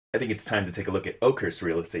I think it's time to take a look at Oakhurst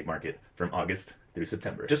real estate market from August through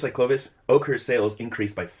September. Just like Clovis, Oakhurst sales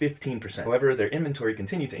increased by 15%. However, their inventory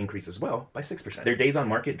continued to increase as well by 6%. Their days on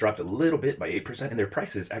market dropped a little bit by 8%, and their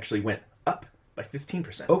prices actually went up by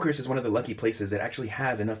 15%. Oakhurst is one of the lucky places that actually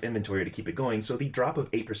has enough inventory to keep it going, so the drop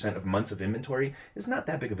of 8% of months of inventory is not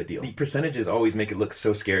that big of a deal. The percentages always make it look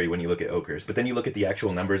so scary when you look at Oakhurst, but then you look at the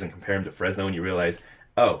actual numbers and compare them to Fresno and you realize,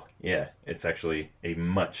 oh, yeah, it's actually a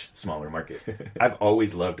much smaller market. I've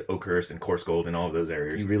always loved Oakhurst and Coarse Gold and all of those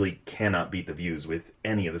areas. You really cannot beat the views with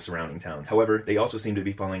any of the surrounding towns. However, they also seem to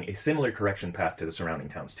be following a similar correction path to the surrounding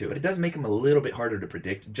towns too. But it does make them a little bit harder to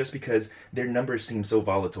predict just because their numbers seem so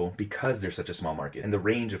volatile because they're such a small market and the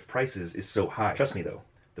range of prices is so high. Trust me though,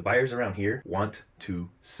 the buyers around here want to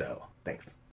sell. Thanks.